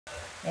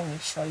Let me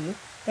show you.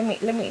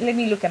 Let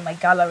me look at my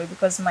gallery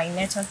because my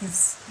network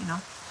is,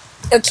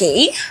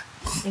 Okay.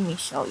 Let me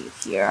show you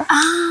here.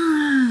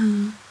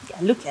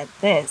 Yeah, look at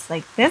this.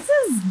 Like, this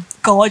is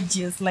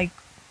gorgeous. Like,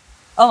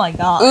 oh my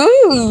god.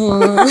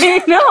 Ooh.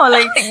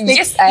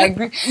 Yes, I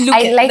agree.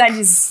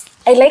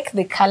 I like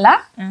the color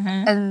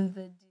and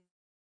the.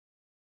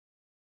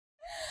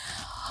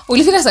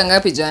 Ulifika saa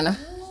ngapi jana?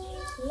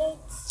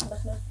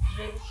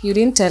 You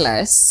didn't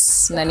tell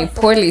us. Na ni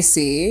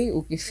policy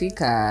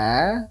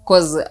ukifika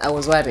cause I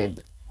was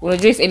worried.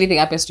 Unajua if anything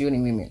happens to you ni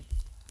mimi.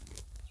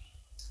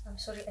 I'm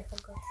sorry, I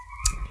forgot.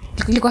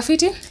 Ilikuwa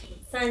fiti?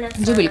 Sana.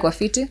 Job ilikuwa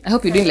fiti. I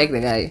hope you didn't like the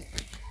guy.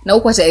 Na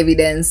ukuacha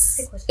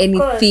evidence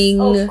anything.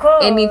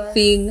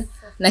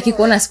 Na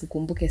kikuona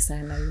sikukumbuke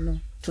sana,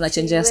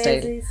 Tunachange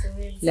style.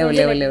 Leo. I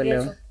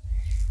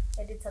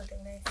did something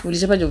nice.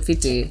 Ulichapa job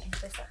fiti.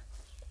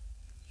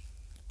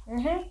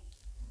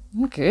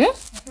 Okay.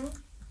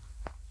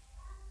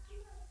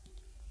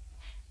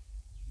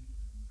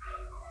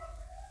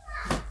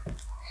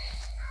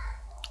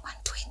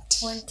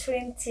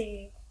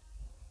 120.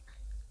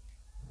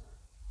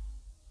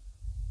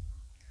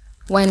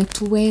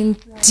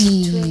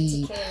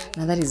 120.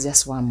 Now that is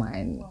just one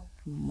man.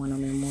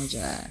 Mwanaume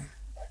mmoja.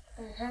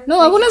 No,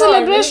 hakuna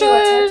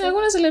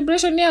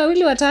celebration ya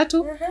wawili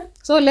watatu.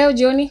 So leo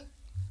jioni.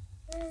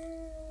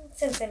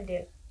 Same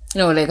deal.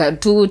 No, like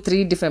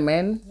 2-3 different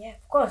men. Yeah,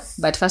 of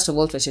course. But first of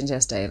all, to change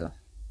your style.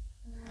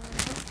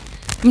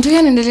 Mtu yeye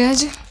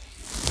anaendeleaje?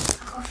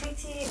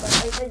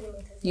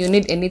 You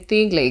need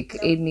anything like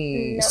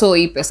any so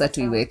hii pesa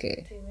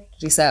tuiweke.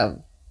 Reserve.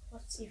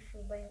 What if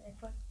we buy an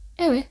iPhone?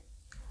 Ewe.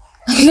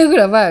 Kile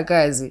kunavaa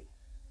kazi.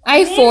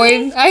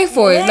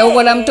 iPhone na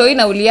uko na mtoi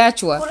na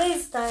uliachwa. Kuna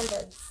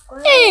standards.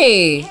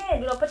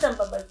 Unapata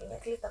mbabaki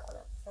at least akona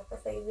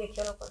pesa hivi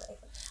akiona kwa iPhone.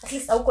 At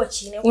least hauko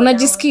chini.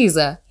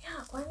 Unajisikiza?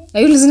 Yeah, kwani?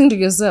 Are you listening to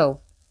yourself?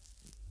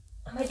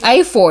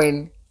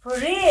 iPhone. For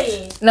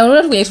real? Na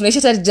unaona kwenye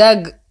tunaisha tari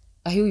jag.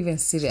 Are you even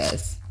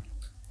serious?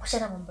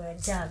 Kushana mambo ya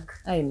jag.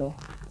 I know.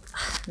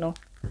 No.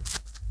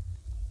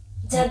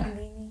 Jag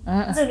nini?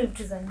 Hizo ni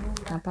vitu za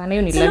nyumba. Hapana,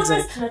 hiyo ni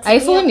luxury.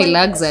 iPhone ni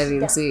luxury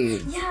msee.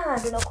 Yeah,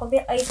 ndio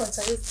nakwambia iPhone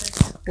service.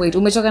 Wait,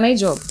 umechoka na hii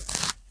job?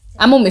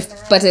 Ama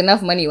umepata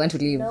enough money you want to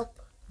leave? Nope.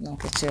 No,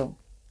 okay, chill.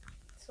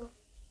 So,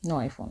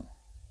 no iPhone.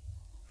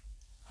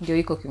 Ndio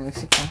iko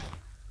kimefika.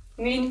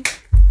 Nini?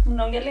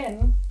 Mnaongelea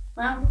nini?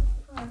 Mama.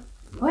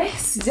 Wewe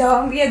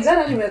sijawaambia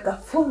jana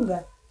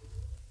nimekafunga.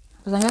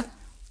 Pesa ngapi?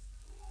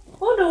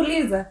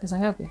 Unauliza. Pesa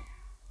ngapi?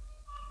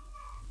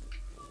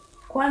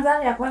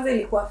 Ya kwanza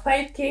ilikuwa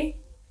 5k,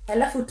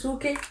 alafu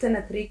 2k, tena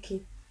 3k.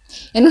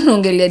 Yaani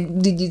unaongelea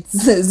digits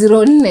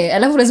 04,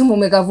 alafu lazima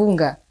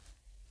umekavunga.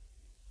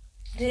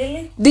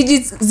 really?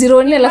 Digits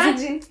 04 alafu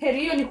imagine heri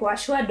hiyo ni kwa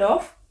assured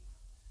off.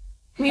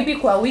 Maybe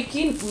kwa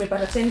wiki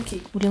umepata 10k.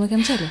 ulimweka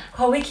mchele?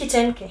 Kwa wiki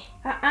 10k.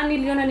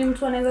 Niliona ni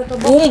mtu anaweza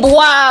toboa.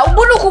 Mbwa,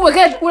 mbona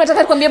kumweka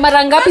unataka kuambia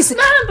mara ngapi? 10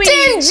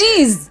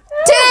 Gs.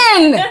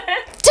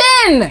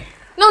 10.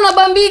 Na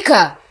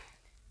unabambika.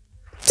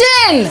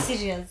 10.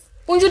 Serious.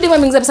 Unjua dima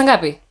mingiza pesa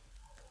ngapi?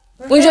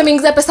 Unjua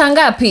mingiza pesa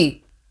ngapi?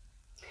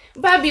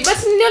 Baby, but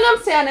niliona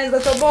mse anaweza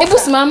toboa. Hebu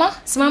simama.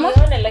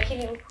 Niliona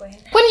lakini huko.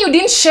 When you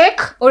didn't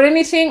shake or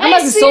anything, ama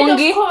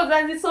zisongi? Of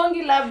course,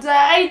 zisongi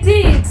labda. I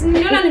did.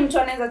 Niliona ni mtu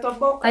anaweza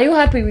toboa. Are you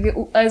happy with it?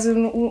 As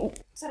in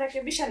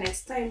sarakebisha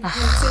next time.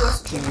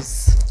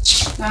 Please.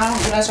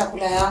 Kuna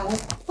chakula yangu.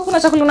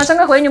 Kuna chakula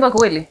unachanga kwa nyumba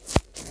kweli?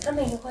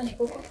 Kama ingekuwa ni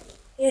kuku.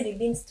 Hiyo ni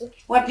beans tu.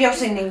 Wapi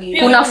hapo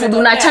nyingine? Kuna food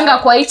unachanga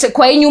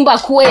kwa hii nyumba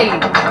kweli?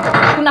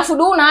 Kuna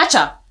food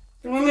unaacha?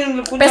 Mimi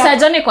nilikuja. Pesa ya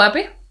jana iko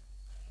wapi?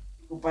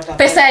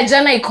 Pesa ya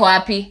jana iko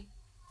wapi?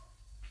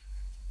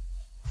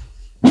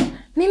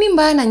 Nini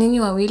mbaya na nyinyi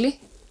wawili?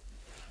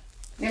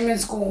 Mimi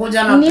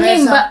sikukuja na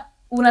pesa.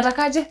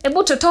 Unatakaje?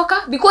 Hebu tutoka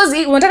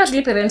because unataka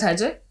tulipe rent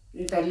aje?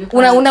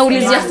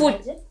 Unaulizia food.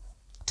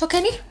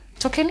 Tokeni.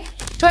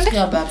 Twende.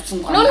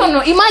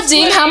 No.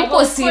 Imagine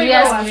hamko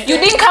serious. You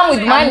didn't come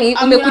with money,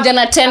 umekuja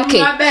na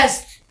 10k.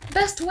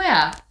 Best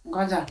where?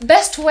 Ngoja.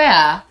 Best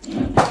where?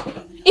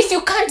 If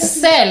you can't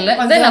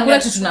sell, then hakuna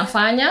kitu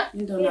tunafanya.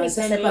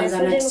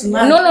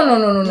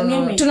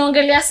 No.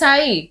 Tunaongelea saa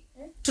hii.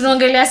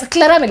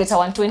 Clara ameleta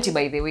 120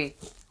 by the way.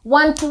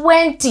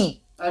 120.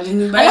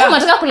 Alafu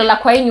nataka kulala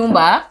kwa hii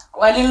nyumba.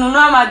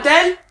 Walinunua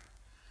matel.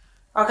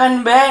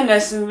 Wakanibea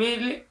ndasi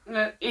mbili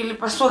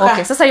ilipasuka.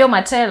 Okay, sasa hiyo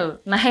matel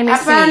na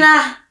Hennessy.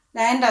 Hapana,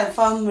 naenda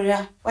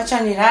formula. Wacha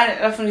nilale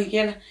alafu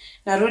nikienda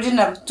narudi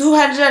na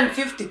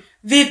 250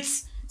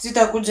 vits.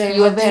 Sitakuja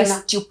hiyo tena. You're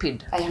very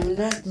stupid. I am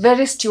not.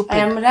 Very stupid.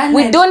 I am running.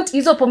 We don't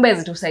hizo pombe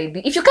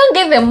zitusaidie. If you can't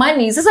get the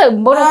money, sasa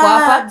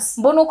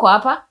mbona uko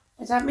hapa?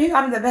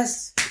 I'm the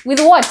best. With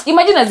what?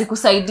 Imagine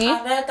azikusaidie.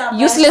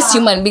 Useless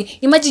human being.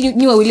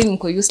 Imagine you are willing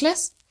mko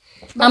useless.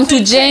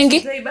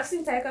 Amtujengi.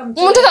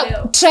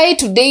 Unataka try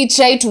today,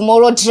 try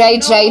tomorrow,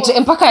 try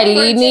mpaka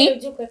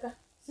lini?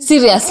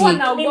 Seriously.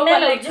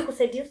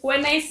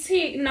 When I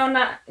see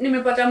naona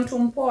nimepata mtu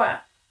mpoa.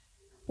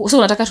 So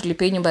unataka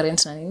tulipe nyumba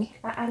rent na nini?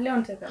 Leo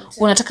nataka.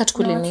 Unataka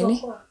tukule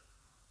nini?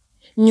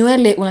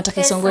 nywele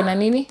unataka isongwe na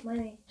nini?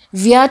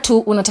 Viatu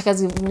unataka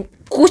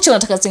kucha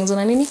unataka zingzo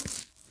na nini?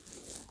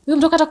 Huyu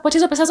mtoka atakupatia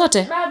hizo pesa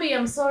zote? Baby,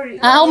 I'm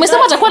sorry.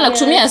 Umesema atakuwa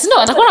anakutumia, si ndio?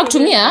 Atakuwa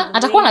anakutumia,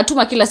 atakuwa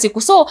anatuma kila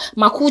siku. So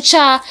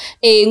makucha,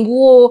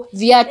 nguo,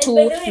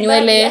 viatu,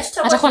 nywele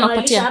atakuwa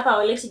anakupatia. Hapa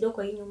waleti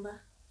doko hii nyumba.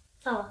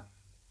 Sawa.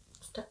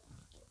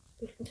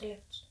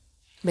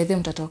 Baadhi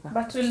mtatoka.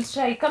 But we'll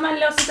try. Kama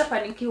leo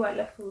sitafanikiwa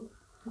alafu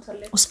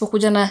mtaleta.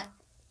 Usipokuja na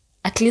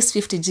at least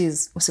 50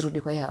 Gs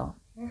usirudi kwa yao.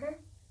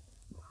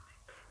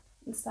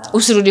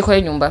 Usirudi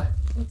kwa nyumba.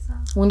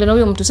 Uende na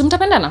huyo mtu. Si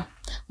mtapendana?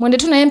 Mwende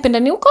tu na yeye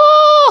mpendani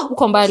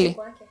huko mbali.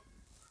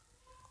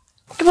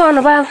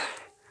 Tubona ba.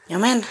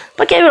 Nyamenda.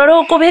 Pake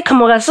roko beka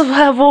mugaso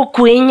bavo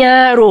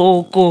kwenya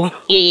roko.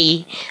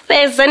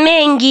 Pesa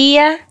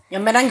nengia.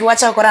 Nyamenda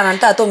ngiwacha gukora na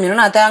ntato mino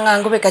na tanga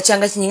ngobeka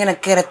cyanga kinyinga na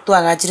kera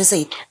twagakire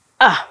seito.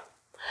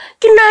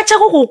 Kinacha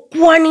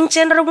gukwani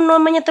ncendera buno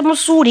menyete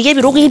musuri ge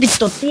biroko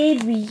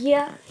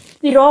ibitotebia.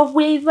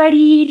 Birobwe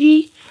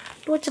bariri.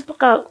 Tocha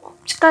paka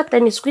chikata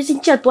ni squeeze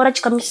ncha twara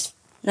chikamisi.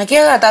 Na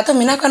kega tato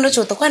mina kando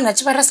choto kwa na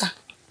chibarasa.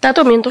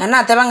 Tato minto.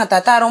 Ana tebanga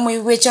tataro mu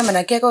iwecha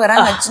mana kego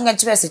garanga chinga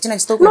chibese china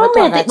chitoko no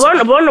mete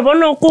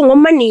bono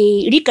kungoma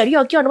ni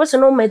rikario kyo no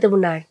no mete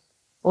bunari.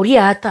 Ori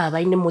ata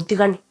abaine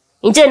mutigani.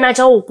 Inje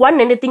nacha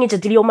ukwane ne tingi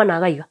chetirio mana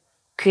gaiga.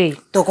 Okay.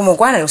 To como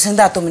kwana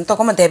usenda to minto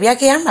como tebia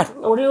ke amar.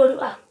 Ori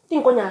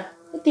tinkonya.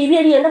 TV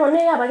eri enda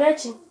bone ya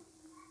bagachi.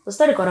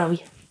 Ustari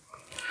korabi.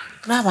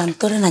 Graba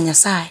ntore na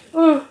nyasaye.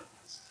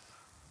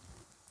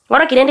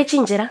 Ora kirende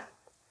chinjera.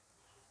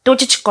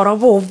 Tochi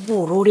chikorobo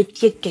bururi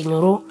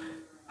tiekenyoro.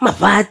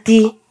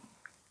 Mabati.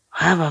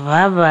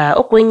 Baba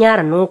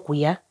okwenyara no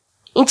kuya.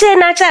 Inche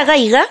nacha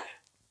gaiga.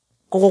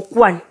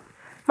 Kogokwani.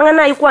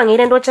 Mangana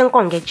ikwangire ndo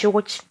chenkonge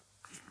chugochi.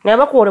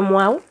 Neba kore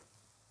mwawo.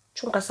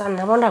 Chunga sana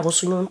nabonda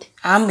gosunyunte.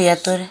 Ambi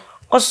atore.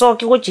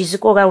 Kosoki gochisi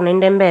koga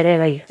unende mbere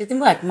gaiga.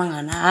 Titimbo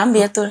atmangana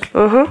ambi atore.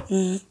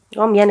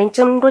 Omya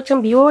nenche ndo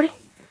chembiori.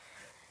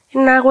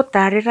 Na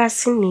gotarira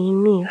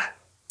sinini.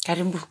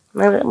 Karibu.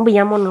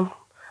 Mbuya mono.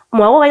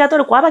 Mwawo gaiga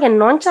tore kwaba ke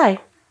nonchai.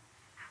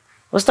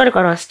 Ostori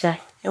koroschai.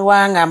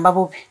 Ewanga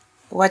mbabupi.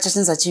 Wacha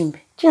sinza chimbe.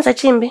 Chinza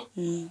chimbe.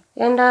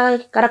 Enda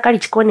karakari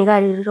chikoni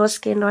gari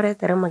roske ndore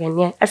tere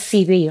magenia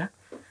asibe.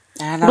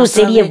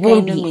 Luserie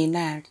vumbi.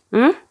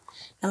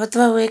 Na watu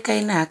waweka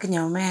ina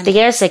akinyomena.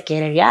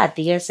 Tigesekereria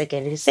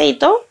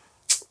seito.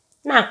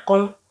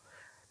 Nakon.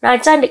 Na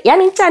chande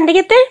yani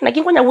chandegete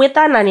nakinkonya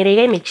wetana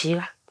nirege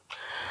mechiga.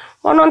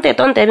 Ono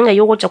nteto nteringa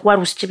yogo chakwa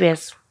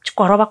rusichibeso.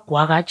 Chikoroba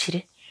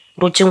kwagachire.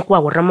 Ndo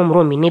chinkwa goramo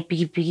muromi ne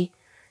pigi.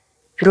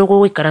 Birogo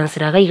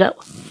wikaransira gaiga.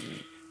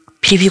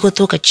 Piribigo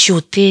toka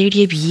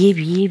chioterie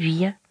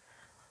biye.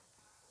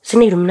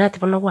 Sine Illuminati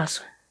bona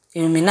gwaso.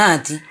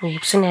 Illuminati.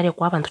 Kusene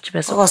kwa abantu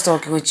chibeso.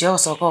 Kostoke gochio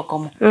soko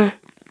komo.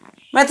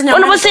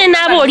 Ono bose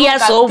nabo ria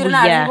so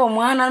buya. Ngo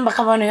mwana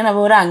mbakabano yana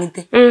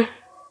borangite.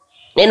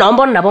 Ne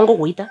nombo nabongo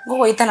guita. Ngo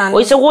guita nani.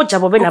 Oise gocha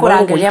bobe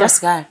nabongo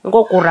guita.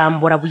 Ngo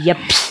kurambura buya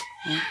pi.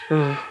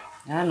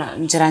 Ana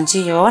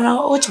njiranchi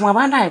yona ochimwa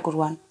banda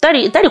kurwana.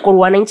 Tari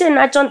kurwana nje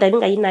na chonta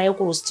binga ina yo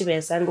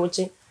kurusichibesa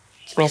ndoche.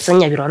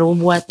 Chimesanya biraro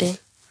ubwate.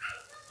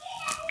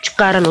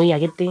 Chikara no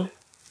yagete.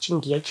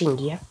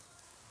 Chingia.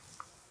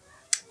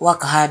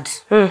 Work hard.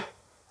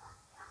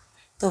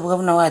 To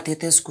bugabuna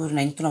watete school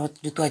na ntuna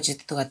batutu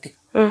achete togatika.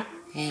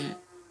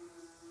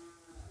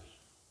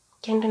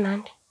 Kende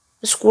nande.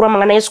 Skuru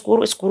mangana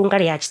skuru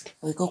ngari achete.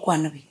 Oiko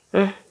kwana bi.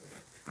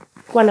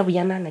 Kwana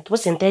buyana na kibo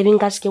sente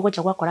bingaske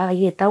gocha gwakora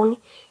ga town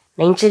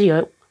na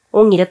incherio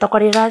ongire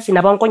tokorera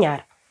sina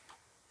bonkonyara.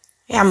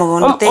 Ya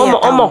mugondo te ya.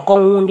 Omo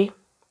kongunde.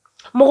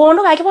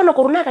 Mugondo ga kibono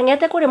kuruna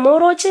kangete kore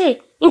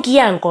moroche inki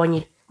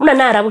yankonyire. Muna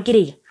nara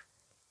bukiriya.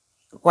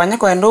 Kwanya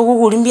kwenda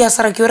gugura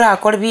imbiasara kyora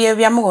akora biye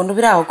bya mugondo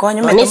bira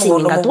okonyo mete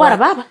mugondo ngatwara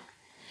baba.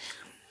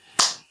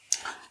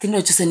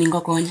 Tino chose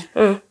ningo konya.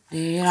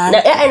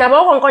 Na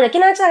boko nkonya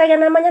kinachaga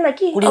yana manyana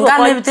ki.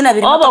 Kulingana ebitina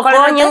biri mutokora.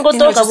 Okonye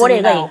ngotoka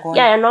borega.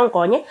 Ya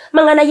nonkonye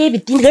mangana ye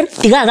bitinga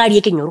tigagari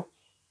ekenyoro.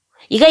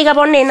 Iga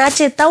bone na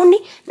che town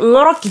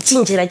ngoro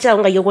kichinjira cha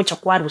nga yogo cha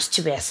kwaru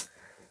chibesa.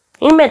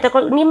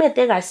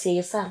 Nimete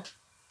gasesa.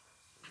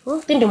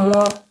 Tindi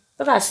mo.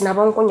 Gasi na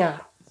bonkonya.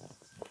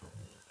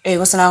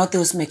 Gosana gote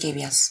usmeke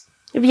bias.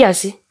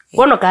 Biasi.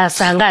 Wono ka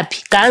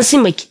sangapi? Ka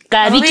ansimeki.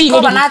 Ka biki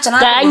ni.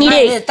 Ka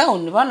nyire.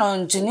 Town bono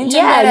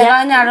nchininje mbere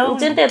banyaro.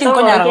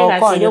 Tinkonyara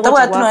gokonyo.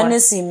 Tawa tuno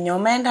nesi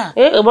mnyomenda.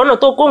 Bono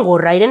to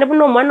kongora ire ne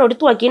buno mwana uri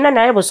twakina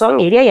naye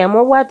bosonga iria ya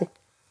mobwate.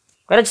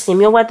 Kwara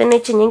chisimyo bwate ne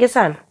chinyinge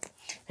sana.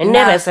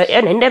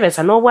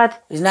 Endebesa no bwate.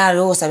 Ina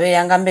ro sabe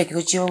yanga mbeki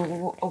kuchio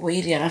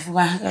oboiri arafu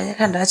ba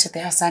kanda achete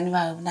hasani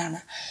ba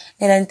nana.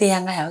 Era nte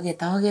yanga ya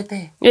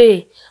ogete.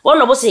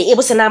 Bono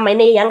bose na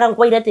maine yanga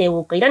nkwairete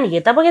ukaira ni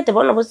geta bogete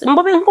bono bose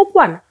mbobe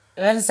ngokwana.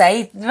 Wen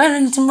sai,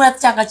 wen ntimwa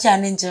chaka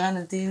chane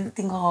njana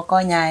tingo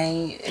gokonya.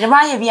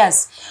 Rebaye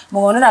bias.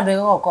 Mugondo na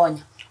bego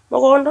gokonya.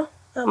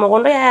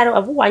 Mugondo ya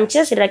abu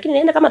wanchesi lakini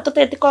nenda kama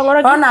toto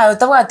etikongora. Bona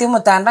utabwati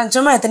mutanda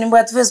nchoma ete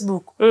nimbwa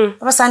Facebook.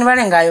 Abasani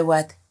barengayo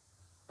bwate.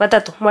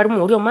 Batatu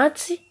mwarimu uri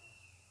omatsi.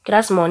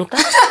 Class monitor.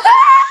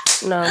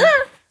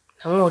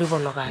 Tangu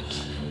ulivono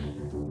gaki.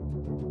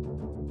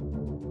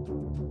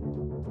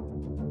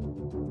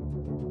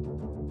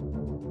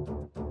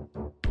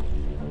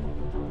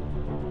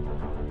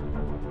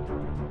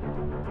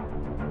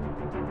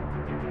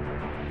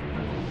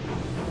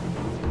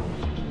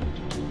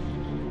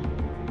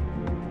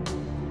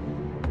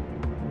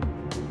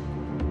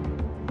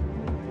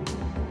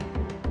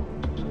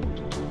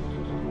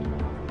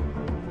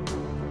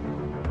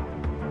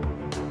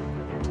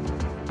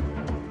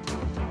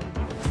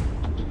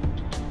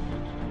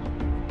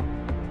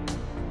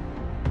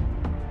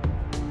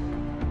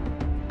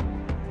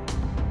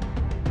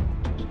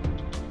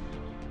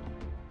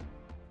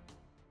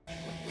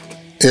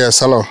 Yes,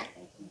 hello.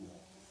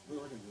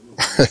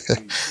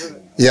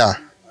 Yeah.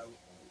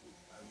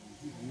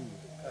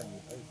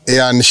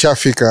 Yeah,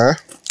 nishafika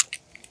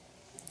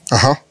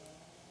eh?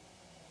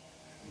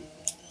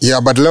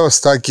 Yeah, but leo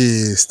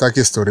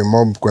staki story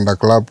mob kwenda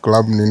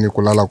club nini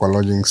kulala kwa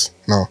lodgings.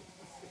 No.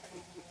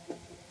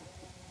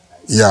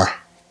 Yeah.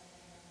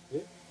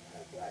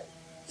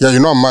 Yeah, you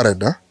know I'm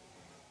married, huh?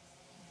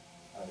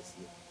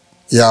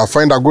 Yeah,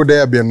 find a good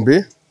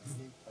Airbnb.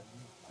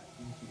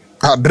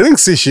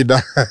 Drinks si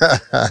shida.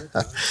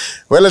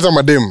 Weleta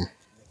madem.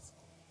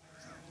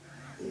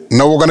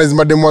 Na organize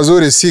madem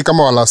wazuri si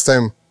kama wa last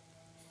time.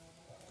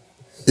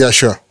 Yeah,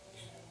 sure.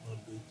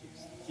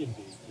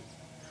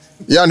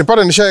 Yeah,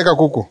 nipate nishaeka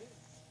kuku.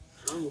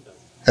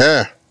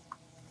 Yeah,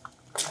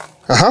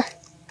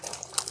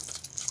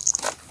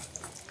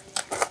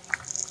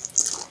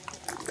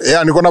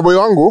 niko na boy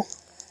wangu.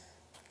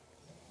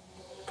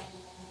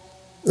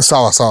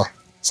 Sawa.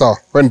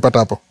 Wewe nipata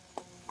hapo.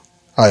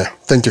 Haya,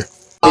 thank you.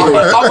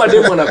 Hapa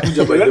demo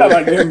wanakuja bro. Leta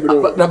madem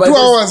bro. 2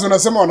 hours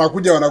unasema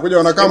wanakuja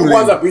wanakaa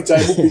Kwanza picha,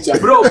 hebu picha.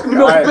 Bro,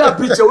 nimekupea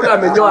picha ule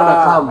amenyoa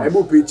na kama.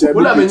 Hebu picha.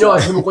 Ule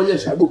amenyoa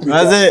simkuonyesha. Hebu picha.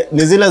 Waze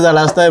ni zile za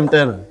last time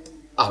tena.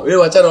 Wewe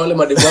wachana wale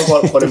mademu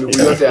wako kwa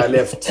miguu yote ya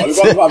left.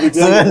 Walikuwa kwa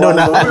vitendo.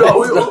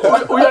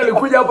 Huyu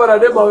alikuja hapa na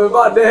demo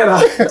amevaa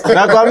dera.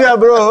 Nakwambia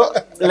bro,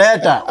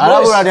 leta.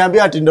 Alafu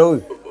unaniambia ati ndo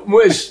huyu.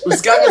 Mwesh,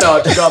 usikange na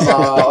watu kama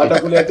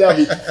watakuletea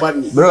vitu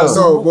funny.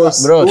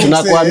 Bro,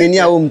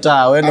 tunakuaminia huu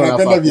mtaa, wewe ndo unafaa.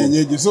 Anapenda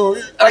vienyeji. So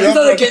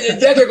akita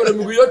kienyeji yake kuna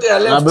miguu yote ya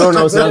left. Na bro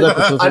na usianze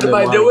kutusu. And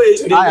by the way,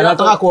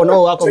 nataka kuona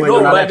wako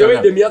mwenyewe. By the way,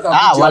 demu yako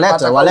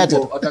walete.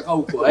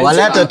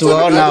 Walete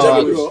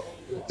tuwaona.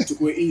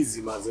 Chukue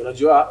easy manzi.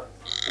 Unajua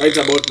right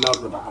about now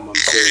tunataka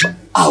mamseo.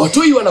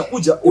 Watu hii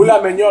wanakuja. Ule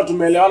amenyoa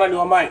tumeelewana ni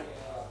wa mine.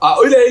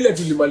 Ile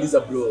tulimaliza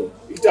bro.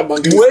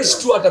 Mwesh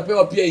tu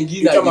atapewa pia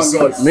ingine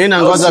episode. Mimi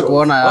nangoja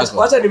kuona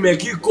yako. Acha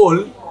nimeki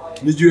call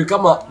nijue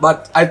kama but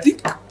I think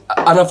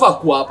anafaa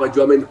kuwa hapa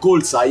juu amen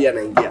call saa hii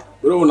anaingia.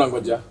 Bro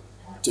unangoja.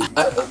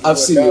 I've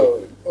seen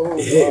you.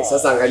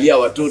 Sasa angalia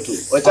watoto.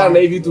 Wacha na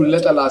hivi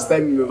tulileta last time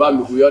nimevaa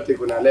miguu yote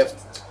kuna left.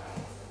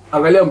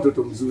 Angalia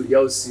mtoto mzuri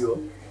au sio?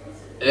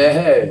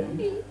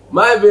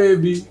 My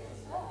baby.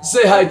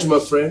 Say hi to my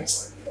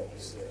friends.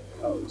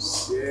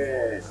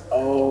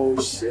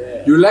 Oh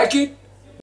shit. You like it?